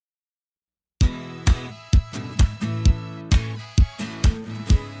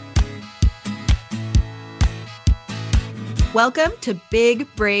Welcome to Big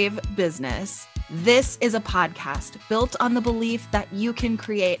Brave Business. This is a podcast built on the belief that you can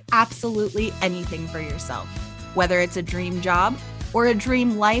create absolutely anything for yourself. Whether it's a dream job or a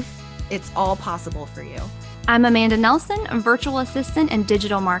dream life, it's all possible for you. I'm Amanda Nelson, a virtual assistant and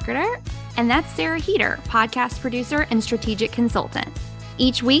digital marketer, and that's Sarah Heater, podcast producer and strategic consultant.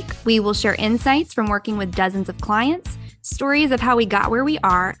 Each week, we will share insights from working with dozens of clients, stories of how we got where we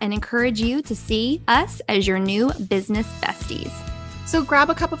are, and encourage you to see us as your new business besties. So grab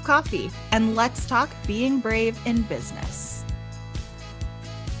a cup of coffee and let's talk being brave in business.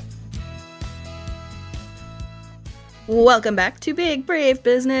 Welcome back to Big Brave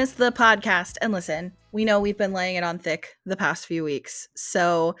Business, the podcast. And listen, we know we've been laying it on thick the past few weeks.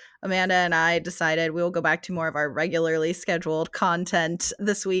 So Amanda and I decided we'll go back to more of our regularly scheduled content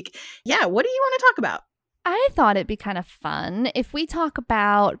this week. Yeah, what do you want to talk about? I thought it'd be kind of fun if we talk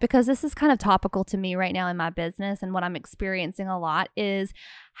about, because this is kind of topical to me right now in my business and what I'm experiencing a lot is,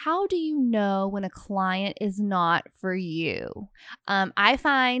 how do you know when a client is not for you? I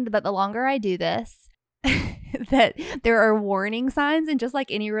find that the longer I do this, that there are warning signs, and just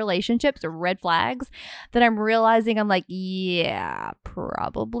like any relationships or red flags that I'm realizing, I'm like, yeah,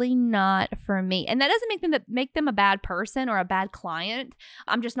 probably not for me. And that doesn't make them a bad person or a bad client.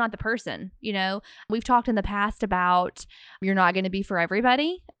 I'm just not the person. You know, we've talked in the past about you're not going to be for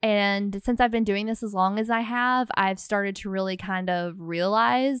everybody. And since I've been doing this as long as I have, I've started to really kind of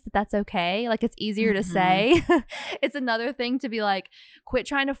realize that that's okay. Like, it's easier to say. It's another thing to be like, quit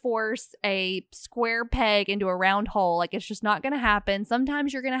trying to force a square peg into a round hole. Like, it's just not going to happen.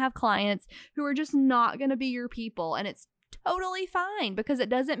 Sometimes you're going to have clients who are just not going to be your people, and it's totally fine because it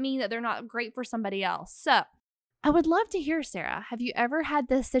doesn't mean that they're not great for somebody else. So I would love to hear, Sarah, have you ever had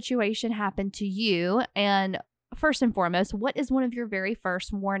this situation happen to you? And first and foremost, what is one of your very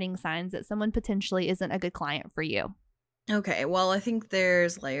first warning signs that someone potentially isn't a good client for you? Okay, well, I think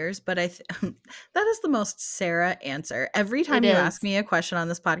there's layers, but that is the most Sarah answer. Every time you ask me a question on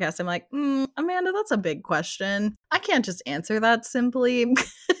this podcast, I'm like, Amanda, that's a big question. I can't just answer that simply.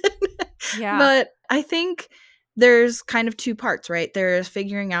 Yeah. But I think there's kind of two parts, right? There's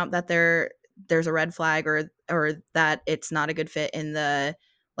figuring out that there's a red flag or that it's not a good fit in the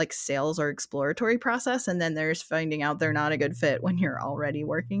like sales or exploratory process, and then there's finding out they're not a good fit when you're already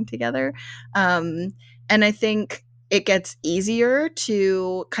working together. And I think it gets easier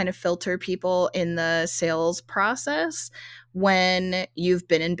to kind of filter people in the sales process when you've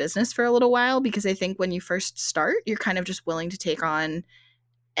been in business for a little while, because I think when you first start, you're kind of just willing to take on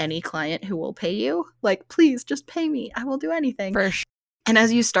any client who will pay you. Like, please just pay me. I will do anything. For sure. And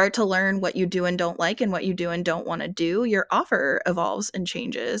as you start to learn what you do and don't like and what you do and don't want to do, your offer evolves and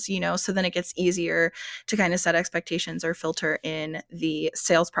changes, you know, so then it gets easier to kind of set expectations or filter in the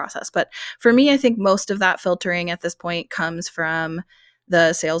sales process. But for me, I think most of that filtering at this point comes from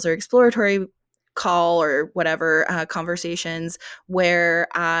the sales or exploratory call or whatever conversations where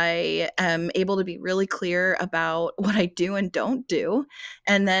I am able to be really clear about what I do and don't do.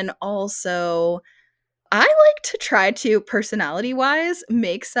 And then also, I like to try to, personality-wise,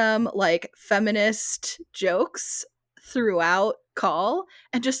 make some, like, feminist jokes throughout call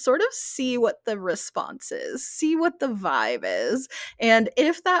and just sort of see what the response is, see what the vibe is. And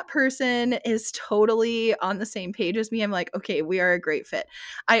if that person is totally on the same page as me, I'm like, okay, we are a great fit.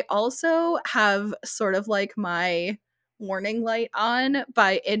 I also have sort of like my warning light on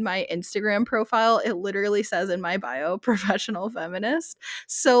in my Instagram profile. It literally says in my bio, professional feminist.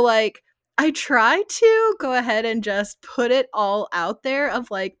 So, like, I try to go ahead and just put it all out there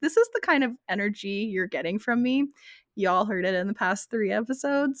of like, this is the kind of energy you're getting from me. Y'all heard it in the past 3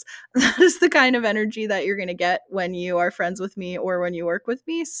 episodes. That is the kind of energy that you're going to get when you are friends with me or when you work with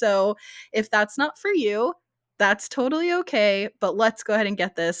me. So if that's not for you, that's totally okay, but let's go ahead and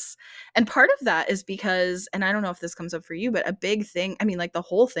get this. And part of that is because, and I don't know if this comes up for you, but a big thing, I mean, like the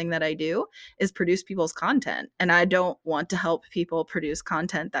whole thing that I do is produce people's content. And I don't want to help people produce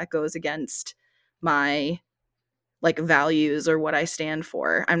content that goes against my like values or what I stand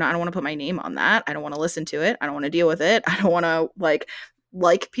for. I don't want to put my name on that. I don't want to listen to it. I don't want to deal with it. I don't want to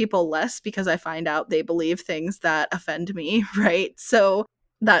like people less because I find out they believe things that offend me, right? So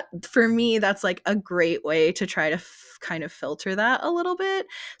that for me, that's like a great way to try to kind of filter that a little bit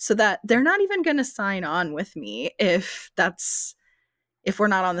so that they're not even going to sign on with me if we're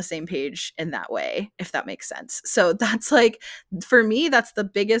not on the same page in that way, if that makes sense. So that's like, for me, that's the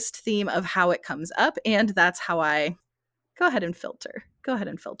biggest theme of how it comes up. And that's how I go ahead and filter. Go ahead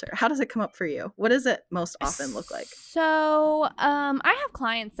and filter. How does it come up for you? What does it most often look like? So I have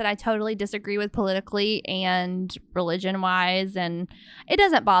clients that I totally disagree with politically and religion-wise, and it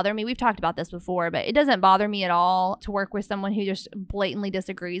doesn't bother me. We've talked about this before, but it doesn't bother me at all to work with someone who just blatantly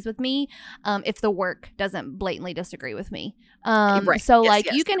disagrees with me if the work doesn't blatantly disagree with me. Right. So Yes, like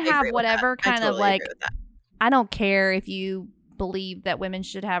yes, you can I have agree with that. whatever I kind of totally like, agree with that. I don't care if you believe that women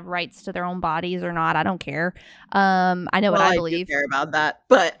should have rights to their own bodies or not. I don't care. I know what I believe. Do care about that,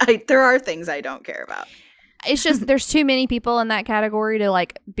 but there are things I don't care about. It's just there's too many people in that category to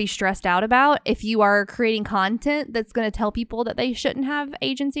like be stressed out about. If you are creating content that's going to tell people that they shouldn't have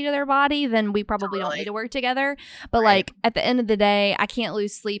agency to their body, then we probably don't need to work together. But like at the end of the day, I can't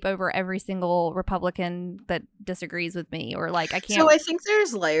lose sleep over every single Republican that disagrees with me, or like I can't. So I think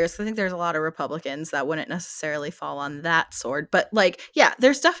there's layers. I think there's a lot of Republicans that wouldn't necessarily fall on that sword, but like, yeah,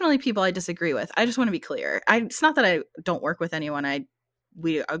 there's definitely people I disagree with. I just want to be clear. It's not that I don't work with anyone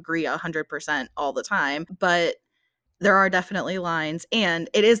we agree 100% all the time, but there are definitely lines, and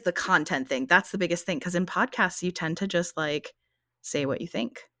it is the content thing. That's the biggest thing, because in podcasts, you tend to just like say what you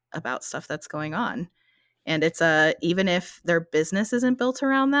think about stuff that's going on. And it's even if their business isn't built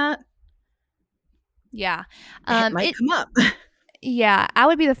around that, yeah, it might come up. Yeah, I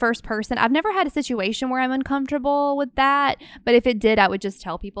would be the first person. I've never had a situation where I'm uncomfortable with that, but if it did, I would just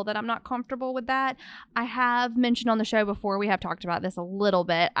tell people that I'm not comfortable with that. I have mentioned on the show before, we have talked about this a little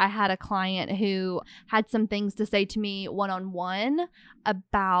bit. I had a client who had some things to say to me one-on-one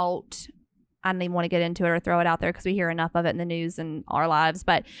about, I don't even want to get into it or throw it out there because we hear enough of it in the news and our lives,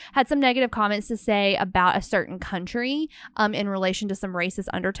 but had some negative comments to say about a certain country in relation to some racist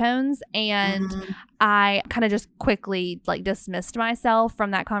undertones. And I kind of just quickly like dismissed myself from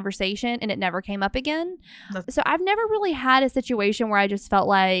that conversation, and it never came up again. So I've never really had a situation where I just felt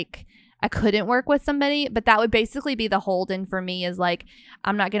like I couldn't work with somebody, but that would basically be the hold-in for me, is like,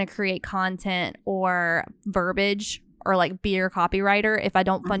 I'm not going to create content or verbiage or like be your copywriter if I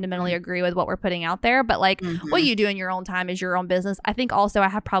don't fundamentally agree with what we're putting out there. But like what you do in your own time is your own business. I think also I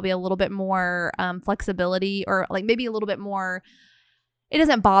have probably a little bit more flexibility, or like maybe a little bit more, it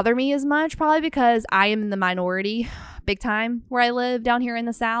doesn't bother me as much, probably because I am in the minority big time where I live down here in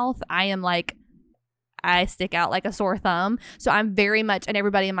the South. I stick out like a sore thumb. So I'm very much, and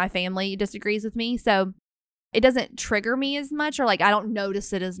everybody in my family disagrees with me. So it doesn't trigger me as much, or like I don't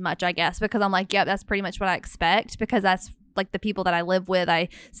notice it as much, I guess, because I'm like, yeah, that's pretty much what I expect, because that's like the people that I live with, I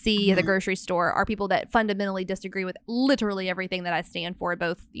see at the grocery store, are people that fundamentally disagree with literally everything that I stand for,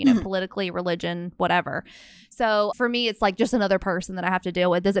 both, you know, politically, religion, whatever. So for me, it's like just another person that I have to deal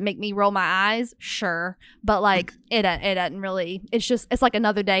with. Does it make me roll my eyes? Sure. But like it doesn't really, it's like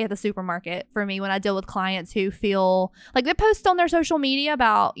another day at the supermarket for me when I deal with clients who feel like they post on their social media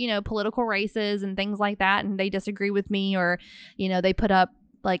about, you know, political races and things like that, and they disagree with me, or, you know, they put up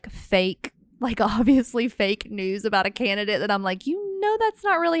like obviously fake news about a candidate that I'm like, you know, that's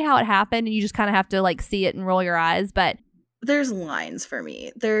not really how it happened. And you just kind of have to like see it and roll your eyes. But there's lines for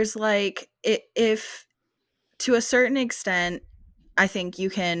me. There's like, if to a certain extent, I think you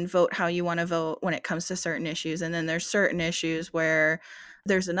can vote how you want to vote when it comes to certain issues. And then there's certain issues where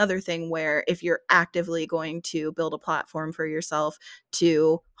there's another thing where if you're actively going to build a platform for yourself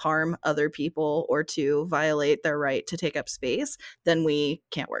to harm other people or to violate their right to take up space, then we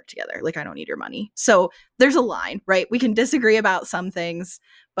can't work together. Like, I don't need your money. So there's a line, right? We can disagree about some things,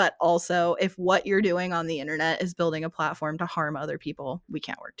 but also if what you're doing on the internet is building a platform to harm other people, we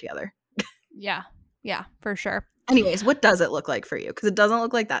can't work together. Yeah, for sure. Anyways, what does it look like for you? Because it doesn't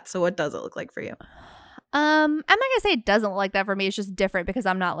look like that. So what does it look like for you? I'm not gonna say it doesn't look like that for me. It's just different because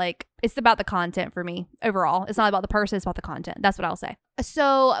I'm not like, it's about the content for me overall. It's not about the person, it's about the content. That's what I'll say.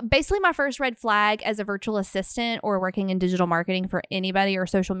 So basically my first red flag as a virtual assistant or working in digital marketing for anybody or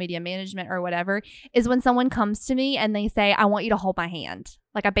social media management or whatever is when someone comes to me and they say, I want you to hold my hand.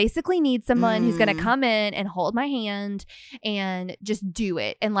 Like, I basically need someone who's going to come in and hold my hand and just do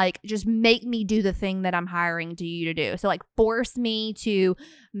it. And like, just make me do the thing that I'm hiring you to do. So like force me to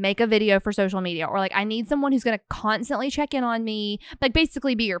make a video for social media, or like, I need someone who's going to constantly check in on me. Like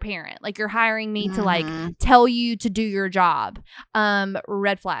basically be your parent. Like, you're hiring me to like tell you to do your job.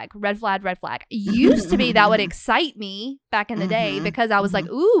 Red flag. Used to be that would excite me back in the day because I was like,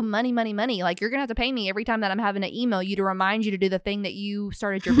 ooh, money. Like, you're going to have to pay me every time that I'm having to email you to remind you to do the thing that you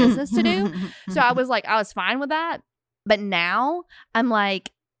started your business to do. So I was fine with that. But now I'm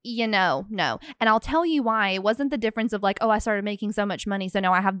like, you know, no. And I'll tell you why. It wasn't the difference of like, oh, I started making so much money, so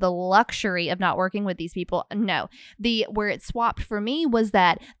now I have the luxury of not working with these people. No. Where it swapped for me was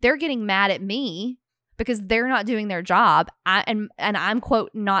that they're getting mad at me because they're not doing their job. And I'm, quote,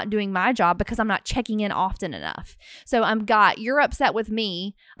 not doing my job because I'm not checking in often enough. So you're upset with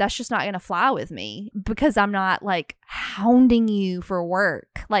me. That's just not going to fly with me because I'm not like hounding you for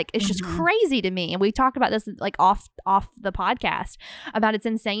work. Like, it's just crazy to me. And we talked about this like off the podcast about, it's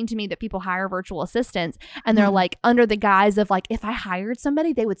insane to me that people hire virtual assistants and they're like under the guise of like, if I hired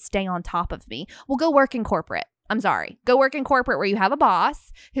somebody, they would stay on top of me. Well, go work in corporate. I'm sorry. Go work in corporate where you have a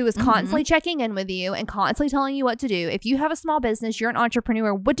boss who is constantly checking in with you and constantly telling you what to do. If you have a small business, you're an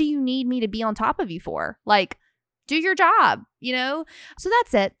entrepreneur, what do you need me to be on top of you for? Like, do your job, you know? So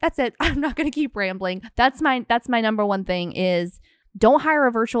that's it. I'm not going to keep rambling. That's my number one thing is don't hire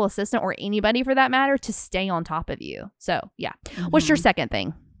a virtual assistant or anybody for that matter to stay on top of you. So yeah. What's your second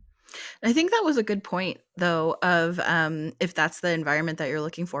thing? I think that was a good point, though, of if that's the environment that you're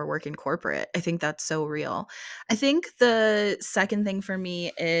looking for, work in corporate. I think that's so real. I think the second thing for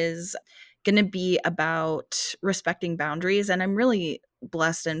me is going to be about respecting boundaries. And I'm really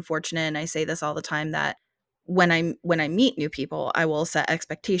blessed and fortunate, and I say this all the time, that when I meet new people, I will set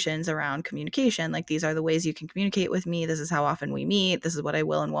expectations around communication. Like, these are the ways you can communicate with me. This is how often we meet. This is what I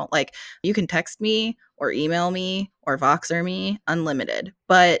will and won't. Like, you can text me or email me or Voxer me unlimited,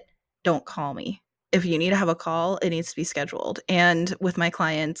 but don't call me. If you need to have a call, it needs to be scheduled. And with my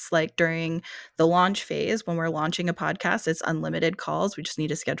clients, like during the launch phase, when we're launching a podcast, it's unlimited calls. We just need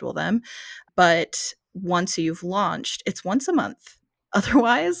to schedule them. But once you've launched, it's once a month.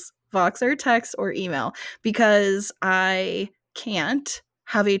 Otherwise, Voxer, text, or email, because I can't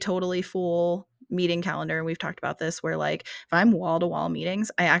have a totally full meeting calendar. And we've talked about this where, like, if I'm wall-to-wall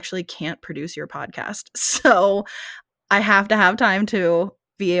meetings, I actually can't produce your podcast. So I have to have time to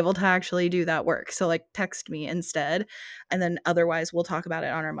be able to actually do that work. So like, text me instead. And then otherwise we'll talk about it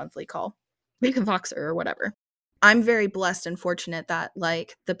on our monthly call. We can Voxer or whatever. I'm very blessed and fortunate that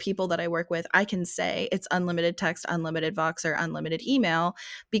like the people that I work with, I can say it's unlimited text, unlimited Voxer, unlimited email,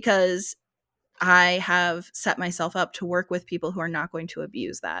 because I have set myself up to work with people who are not going to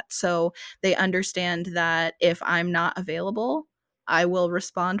abuse that. So they understand that if I'm not available, I will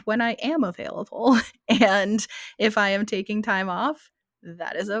respond when I am available. And if I am taking time off,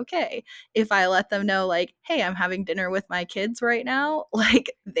 that is okay. If I let them know, like, hey, I'm having dinner with my kids right now,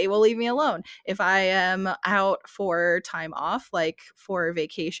 like, they will leave me alone. If I am out for time off, like for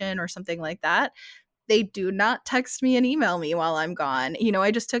vacation or something like that, they do not text me and email me while I'm gone. You know, I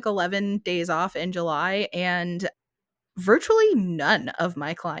just took 11 days off in July, and virtually none of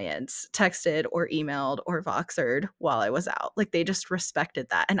my clients texted or emailed or Voxered while I was out. Like, they just respected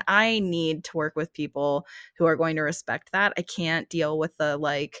that. And I need to work with people who are going to respect that. I can't deal with the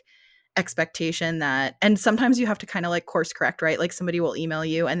like expectation that, and sometimes you have to kind of like course correct, right? Like, somebody will email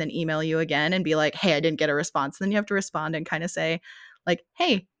you and then email you again and be like, hey, I didn't get a response. And then you have to respond and kind of say like,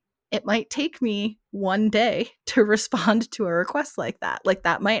 hey, it might take me one day to respond to a request like that. Like,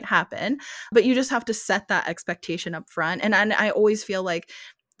 that might happen, but you just have to set that expectation up front. And I always feel like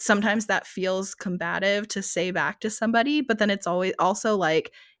sometimes that feels combative to say back to somebody, but then it's always also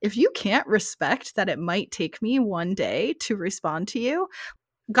like, if you can't respect that it might take me one day to respond to you,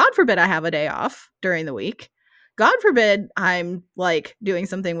 God forbid I have a day off during the week. God forbid I'm like doing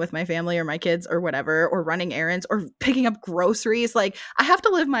something with my family or my kids or whatever, or running errands or picking up groceries. Like, I have to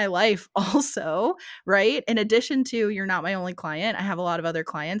live my life also, right? In addition to, you're not my only client. I have a lot of other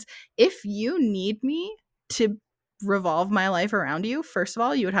clients. If you need me to revolve my life around you, first of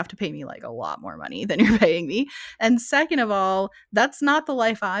all, you would have to pay me like a lot more money than you're paying me. And second of all, that's not the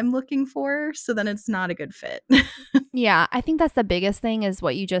life I'm looking for. So then it's not a good fit. Yeah, I think that's the biggest thing is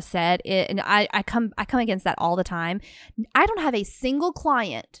what you just said. And I come against that all the time. I don't have a single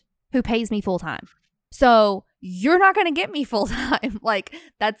client who pays me full time. So you're not going to get me full time. Like,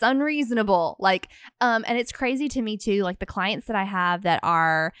 that's unreasonable. Like, and it's crazy to me too. Like, the clients that I have that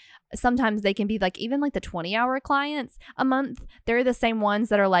are, sometimes they can be like, even like the 20-hour clients a month, they're the same ones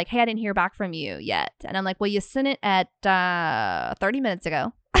that are like, hey, I didn't hear back from you yet. And I'm like, well, you sent it at 30 minutes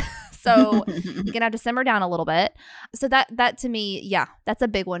ago. So you're going to have to simmer down a little bit. So that to me, yeah, that's a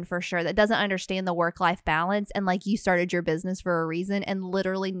big one for sure. That doesn't understand the work-life balance. And like, you started your business for a reason, and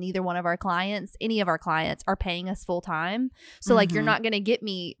literally neither one of our clients, any of our clients, are paying us full time. So like, you're not going to get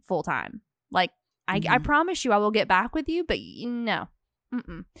me full time. Like, I promise you I will get back with you, but no.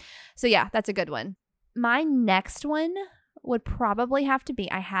 So yeah, that's a good one. My next one would probably have to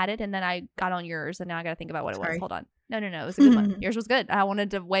be, I had it and then I got on yours and now I got to think about what it was. Hold on. No. It was a good one. Yours was good. I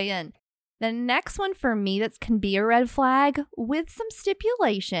wanted to weigh in. The next one for me that can be a red flag with some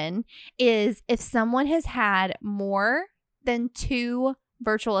stipulation is if someone has had more than 2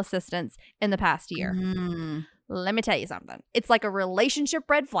 virtual assistants in the past year. Let me tell you something. It's like a relationship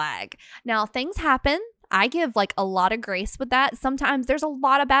red flag. Now, things happen. I give like a lot of grace with that. Sometimes there's a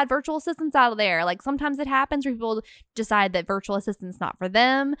lot of bad virtual assistants out there. Like sometimes it happens where people decide that virtual assistant's not for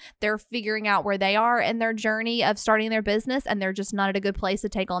them. They're figuring out where they are in their journey of starting their business and they're just not at a good place to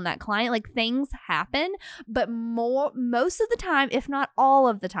take on that client. Like things happen, but most of the time, if not all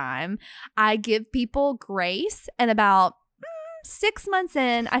of the time, I give people grace, and about 6 months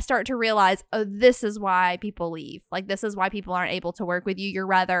in, I start to realize, oh, this is why people leave. Like, this is why people aren't able to work with you. You're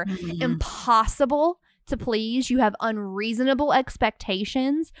rather impossible to please. You have unreasonable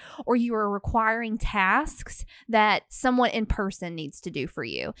expectations, or you are requiring tasks that someone in person needs to do for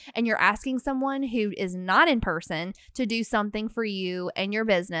you. And you're asking someone who is not in person to do something for you and your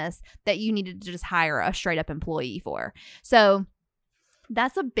business that you needed to just hire a straight up employee for. So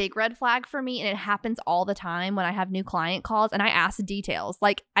that's a big red flag for me, and it happens all the time when I have new client calls and I ask details.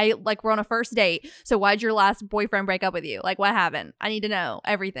 Like we're on a first date. So why'd your last boyfriend break up with you? Like, what happened? I need to know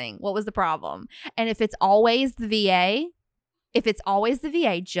everything. What was the problem? And if it's always the VA,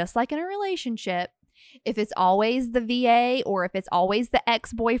 just like in a relationship, if it's always the VA or if it's always the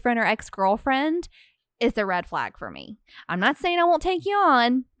ex-boyfriend or ex-girlfriend, it's a red flag for me. I'm not saying I won't take you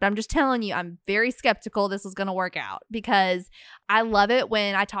on, but I'm just telling you, I'm very skeptical this is going to work out, because I love it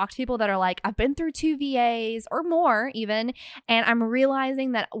when I talk to people that are like, I've been through 2 VAs or more even, and I'm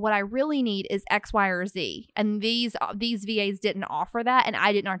realizing that what I really need is X, Y, or Z. And these VAs didn't offer that, and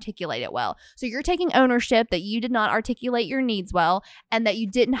I didn't articulate it well. So you're taking ownership that you did not articulate your needs well, and that you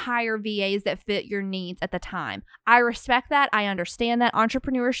didn't hire VAs that fit your needs at the time. I respect that. I understand that.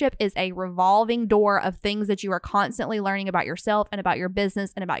 Entrepreneurship is a revolving door of things that you are constantly learning about yourself and about your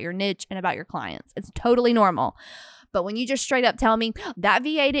business and about your niche and about your clients. It's totally normal. But when you just straight up tell me that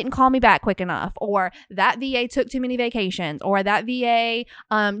VA didn't call me back quick enough, or that VA took too many vacations, or that VA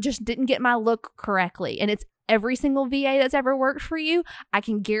just didn't get my look correctly, and it's every single VA that's ever worked for you, I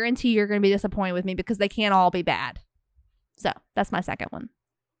can guarantee you're going to be disappointed with me, because they can't all be bad. So that's my second one.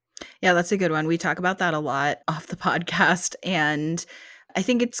 Yeah, that's a good one. We talk about that a lot off the podcast, and I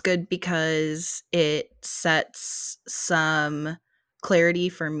think it's good because it sets some clarity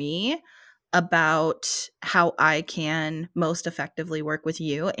for me about how I can most effectively work with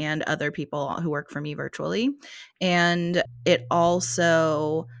you and other people who work for me virtually. And it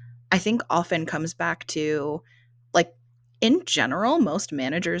also, I think, often comes back to, like, in general, most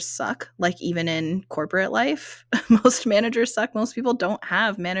managers suck. Like, even in corporate life, most managers suck. Most people don't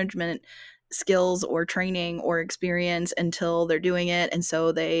have management skills or training or experience until they're doing it. And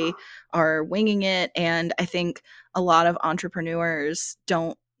so they are winging it. And I think a lot of entrepreneurs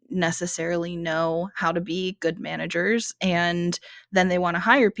don't necessarily know how to be good managers, and then they want to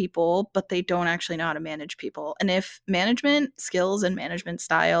hire people, but they don't actually know how to manage people. And if management skills and management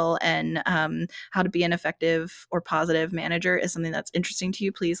style and how to be an effective or positive manager is something that's interesting to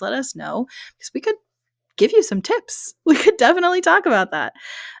you, please let us know, because we could give you some tips. We could definitely talk about that.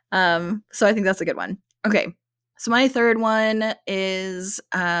 So I think that's a good one. Okay, so my third one is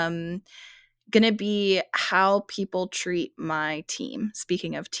going to be how people treat my team.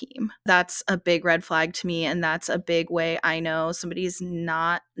 Speaking of team, that's a big red flag to me, and that's a big way I know somebody's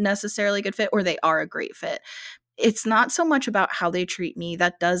not necessarily a good fit, or they are a great fit. It's not so much about how they treat me.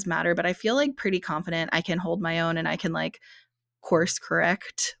 That does matter, but I feel like pretty confident I can hold my own, and I can like course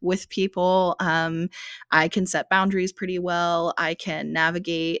correct with people. I can set boundaries pretty well. I can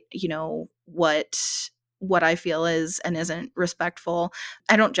navigate, what I feel is and isn't respectful.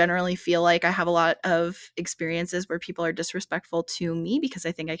 I don't generally feel like I have a lot of experiences where people are disrespectful to me, because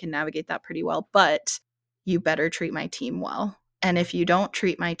I think I can navigate that pretty well. But you better treat my team well. And if you don't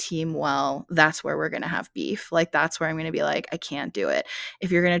treat my team well, that's where we're going to have beef. Like, that's where I'm going to be like, I can't do it.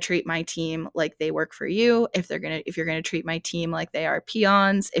 If you're going to treat my team like they work for you, if you're going to treat my team like they are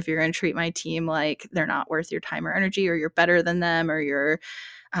peons, if you're going to treat my team like they're not worth your time or energy, or you're better than them, or you're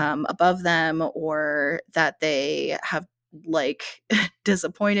above them, or that they have like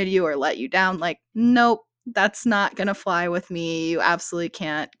disappointed you or let you down, like, nope. That's not going to fly with me. You absolutely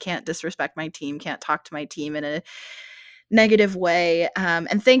can't disrespect my team, can't talk to my team in a negative way.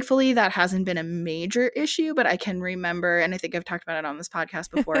 And thankfully that hasn't been a major issue, but I can remember, and I think I've talked about it on this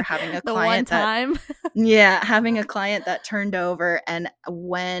podcast before, having a client having a client that turned over. And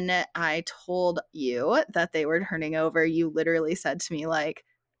when I told you that they were turning over, you literally said to me, like,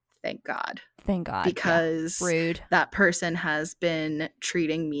 thank God, because rude. That person has been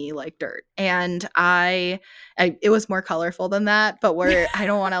treating me like dirt. And it was more colorful than that, but I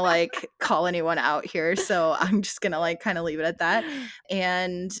don't want to like call anyone out here, so I'm just gonna like kind of leave it at that.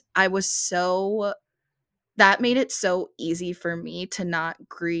 And that made it so easy for me to not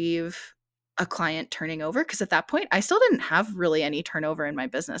grieve a client turning over, because at that point I still didn't have really any turnover in my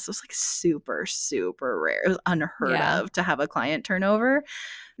business. It was like super, super rare. It was unheard of to have a client turnover.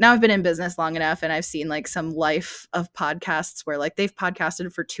 Now I've been in business long enough and I've seen like some life of podcasts where like they've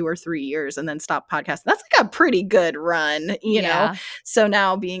podcasted for 2 or 3 years and then stopped podcasting. That's like a pretty good run, you know? So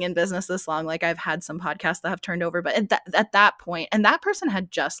now being in business this long, like I've had some podcasts that have turned over, but at that point, and that person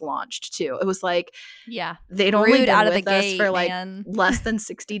had just launched too. It was like, they'd only been out of with us for like less than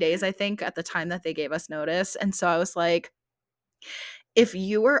 60 days, I think, at the time that they gave us notice. And so I was like, if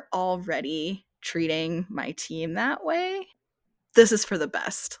you were already treating my team that way, this is for the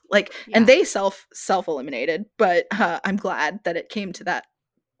best. Like, and they self-eliminated, but I'm glad that it came to that.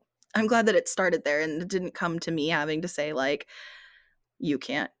 I'm glad that it started there and it didn't come to me having to say like, you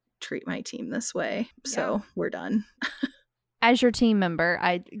can't treat my team this way. So we're done. As your team member,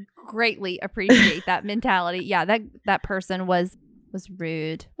 I greatly appreciate that mentality. Yeah, that person was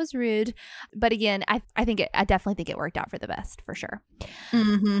rude. But again, I definitely think it worked out for the best, for sure.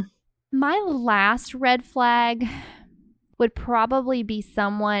 Mm-hmm. My last red flag would probably be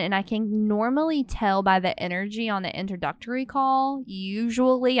someone, and I can normally tell by the energy on the introductory call.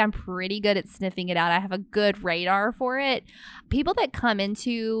 Usually I'm pretty good at sniffing it out. I have a good radar for it. People that come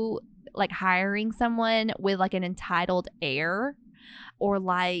into like hiring someone with like an entitled air, or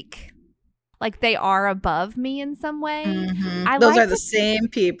like they are above me in some way. Mm-hmm. Those are the same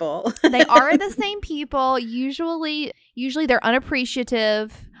people. They are the same people. Usually they're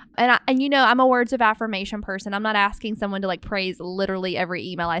unappreciative. And you know, I'm a words of affirmation person. I'm not asking someone to like praise literally every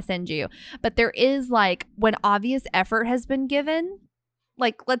email I send you. But there is like, when obvious effort has been given,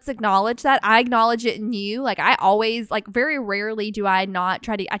 like, let's acknowledge that. I acknowledge it in you. Like, I always, like, very rarely do I not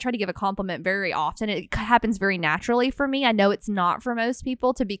try to give a compliment very often. It happens very naturally for me. I know it's not for most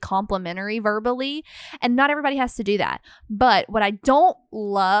people to be complimentary verbally, and not everybody has to do that. But what I don't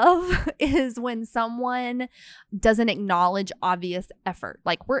love is when someone doesn't acknowledge obvious effort.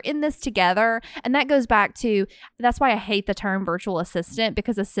 Like, we're in this together. And that goes back to, that's why I hate the term virtual assistant,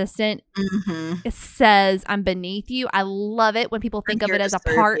 because assistant says I'm beneath you. I love it when people think of it as a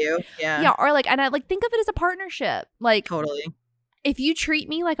part. Or like, and I like think of it as a partnership. Like, totally. If you treat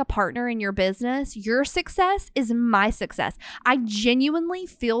me like a partner in your business, your success is my success. I genuinely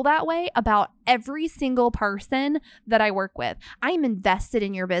feel that way about every single person that I work with. I am invested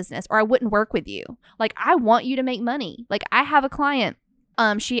in your business, or I wouldn't work with you. Like, I want you to make money. Like, I have a client.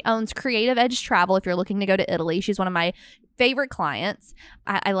 She owns Creative Edge Travel. If you're looking to go to Italy, she's one of my favorite clients.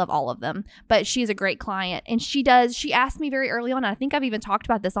 I love all of them, but she's a great client. And she asked me very early on, and I think I've even talked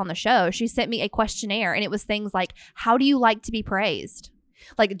about this on the show. She sent me a questionnaire, and it was things like, how do you like to be praised?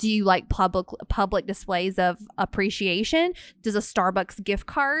 Like, do you like public displays of appreciation? Does a Starbucks gift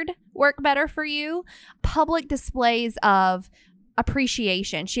card work better for you? Public displays of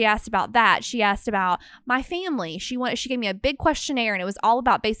appreciation. She asked about that. She asked about my family. She gave me a big questionnaire, and it was all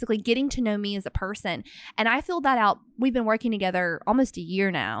about basically getting to know me as a person. And I filled that out. We've been working together almost a year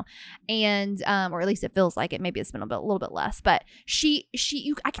now, and or at least it feels like it. Maybe it's been a little bit less. But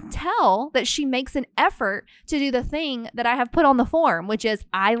I can tell that she makes an effort to do the thing that I have put on the form, which is,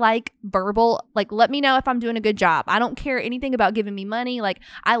 I like verbal. Like, let me know if I'm doing a good job. I don't care anything about giving me money. Like,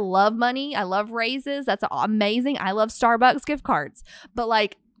 I love money. I love raises. That's amazing. I love Starbucks gift cards. But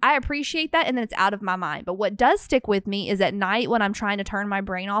like, I appreciate that, and then it's out of my mind. But what does stick with me is at night, when I'm trying to turn my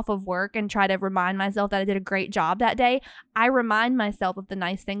brain off of work and try to remind myself that I did a great job that day, I remind myself of the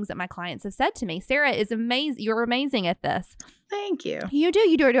nice things that my clients have said to me. Sarah is amazing. You're amazing at this. Thank you. You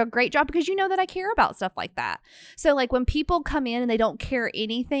do a great job, because you know that I care about stuff like that. So like, when people come in and they don't care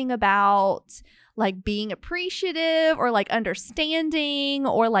anything about like being appreciative or like understanding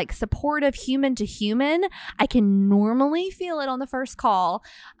or like supportive human to human, I can normally feel it on the first call.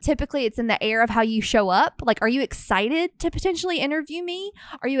 Typically it's in the air of how you show up. Like, are you excited to potentially interview me?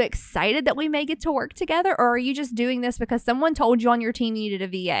 Are you excited that we may get to work together? Or are you just doing this because someone told you on your team you needed a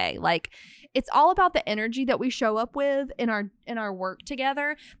VA? Like, it's all about the energy that we show up with in our work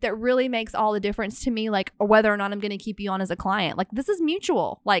together that really makes all the difference to me, like, whether or not I'm going to keep you on as a client. Like, this is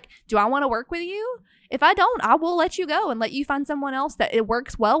mutual. Like, do I want to work with you? If I don't, I will let you go and let you find someone else that it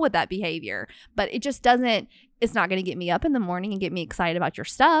works well with that behavior. But it just doesn't, it's not going to get me up in the morning and get me excited about your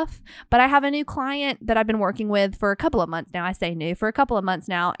stuff. But I have a new client that I've been working with for a couple of months now. I say new, for a couple of months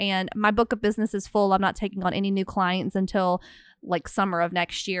now. And my book of business is full. I'm not taking on any new clients until like summer of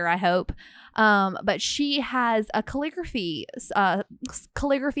next year, I hope. But she has a calligraphy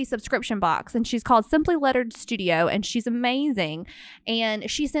subscription box, and she's called Simply Lettered Studio, and she's amazing. And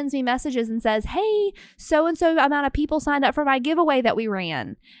she sends me messages and says, hey, so-and-so amount of people signed up for my giveaway that we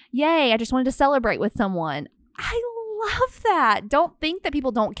ran. Yay. I just wanted to celebrate with someone. I love that. Don't think that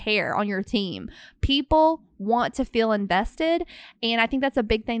people don't care on your team. People want to feel invested. And I think that's a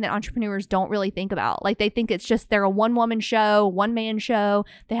big thing that entrepreneurs don't really think about. Like they think it's just they're a one-woman show, one-man show.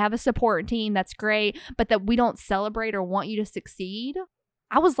 They have a support team. That's great. But that we don't celebrate or want you to succeed.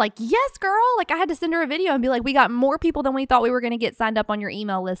 I was like, yes, girl. Like I had to send her a video and be like, we got more people than we thought we were going to get signed up on your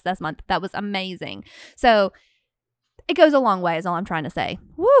email list this month. That was amazing. So it goes a long way is all I'm trying to say.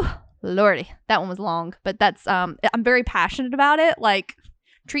 Woo, Lordy, that one was long, but that's, I'm very passionate about it. Like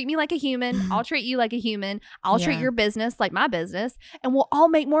treat me like a human. I'll treat you like a human. I'll treat your business like my business and we'll all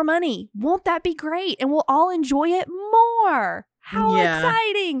make more money. Won't that be great? And we'll all enjoy it more. How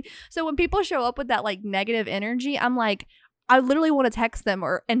exciting. So when people show up with that like negative energy, I'm like, I literally want to text them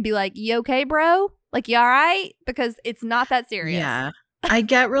and be like, you okay, bro? Like, you all right? Because it's not that serious. Yeah. I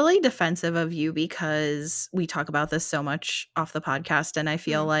get really defensive of you because we talk about this so much off the podcast. And I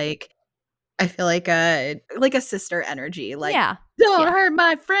feel like a sister energy. Like, don't hurt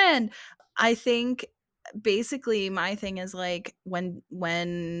my friend. I think basically my thing is like when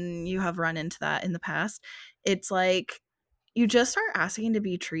you have run into that in the past, it's like you just start asking to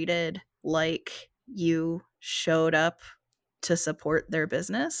be treated like you showed up to support their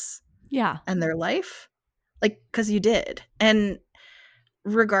business and their life, like because you did. And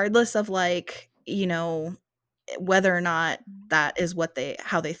regardless of like, you know, whether or not that is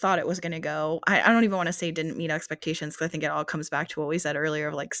how they thought it was going to go, I don't even want to say didn't meet expectations because I think it all comes back to what we said earlier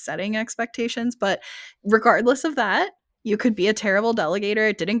of like setting expectations. But regardless of that, you could be a terrible delegator.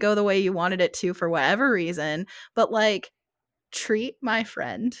 It didn't go the way you wanted it to for whatever reason, but like treat my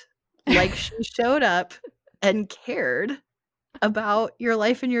friend like she showed up and cared about your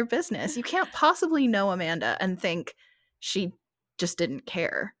life and your business. You can't possibly know Amanda and think she just didn't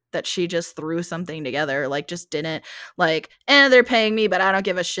care, that she just threw something together, like just didn't like, they're paying me, but I don't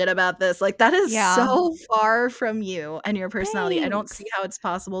give a shit about this. Like that is so far from you and your personality. Thanks. I don't see how it's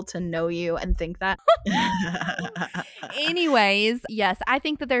possible to know you and think that. Anyways, yes, I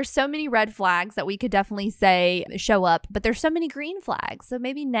think that there's so many red flags that we could definitely say show up, but there's so many green flags. So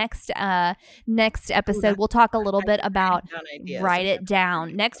maybe next episode we'll talk a little bit about write it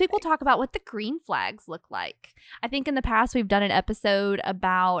down. Next week we'll talk about what the green flags look like. I think in the past we've done an episode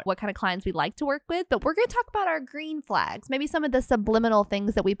about what kind of clients we like to work with, but we're going to talk about our green flags, maybe some of the subliminal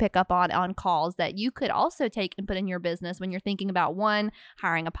things that we pick up on calls that you could also take and put in your business when you're thinking about one,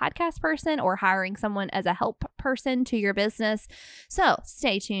 hiring a podcast person or hiring someone as a help person to your business. So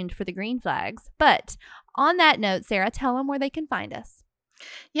stay tuned for the green flags. But on that note, Sarah, tell them where they can find us.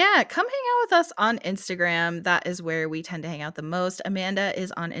 Yeah, come hang out with us on Instagram. That is where we tend to hang out the most. Amanda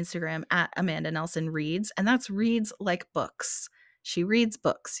is on Instagram at Amanda Nelson Reads, and that's reads like books. She reads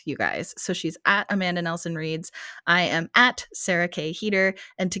books, you guys. So she's at Amanda Nelson Reads. I am at Sarah K. Heater,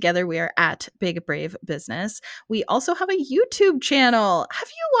 and together we are at Big Brave Business. We also have a YouTube channel. Have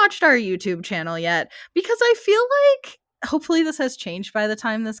you watched our YouTube channel yet? Because I feel like hopefully this has changed by the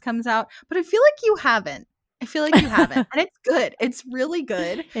time this comes out, but I feel like you haven't. And it's good. It's really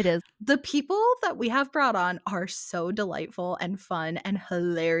good. It is. The people that we have brought on are so delightful and fun and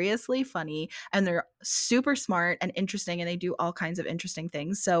hilariously funny. And they're super smart and interesting. And they do all kinds of interesting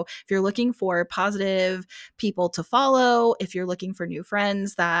things. So if you're looking for positive people to follow, if you're looking for new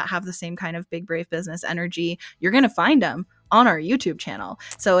friends that have the same kind of big, brave business energy, you're going to find them on our YouTube channel.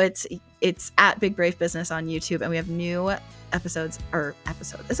 So it's at Big Brave Business on YouTube, and we have new episodes.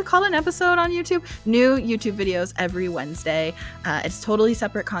 Is it called an episode on YouTube? New YouTube videos every Wednesday. It's totally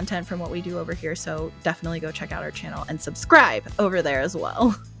separate content from what we do over here, so definitely go check out our channel and subscribe over there as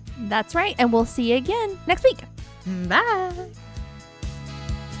well. That's right, and we'll see you again next week. Bye.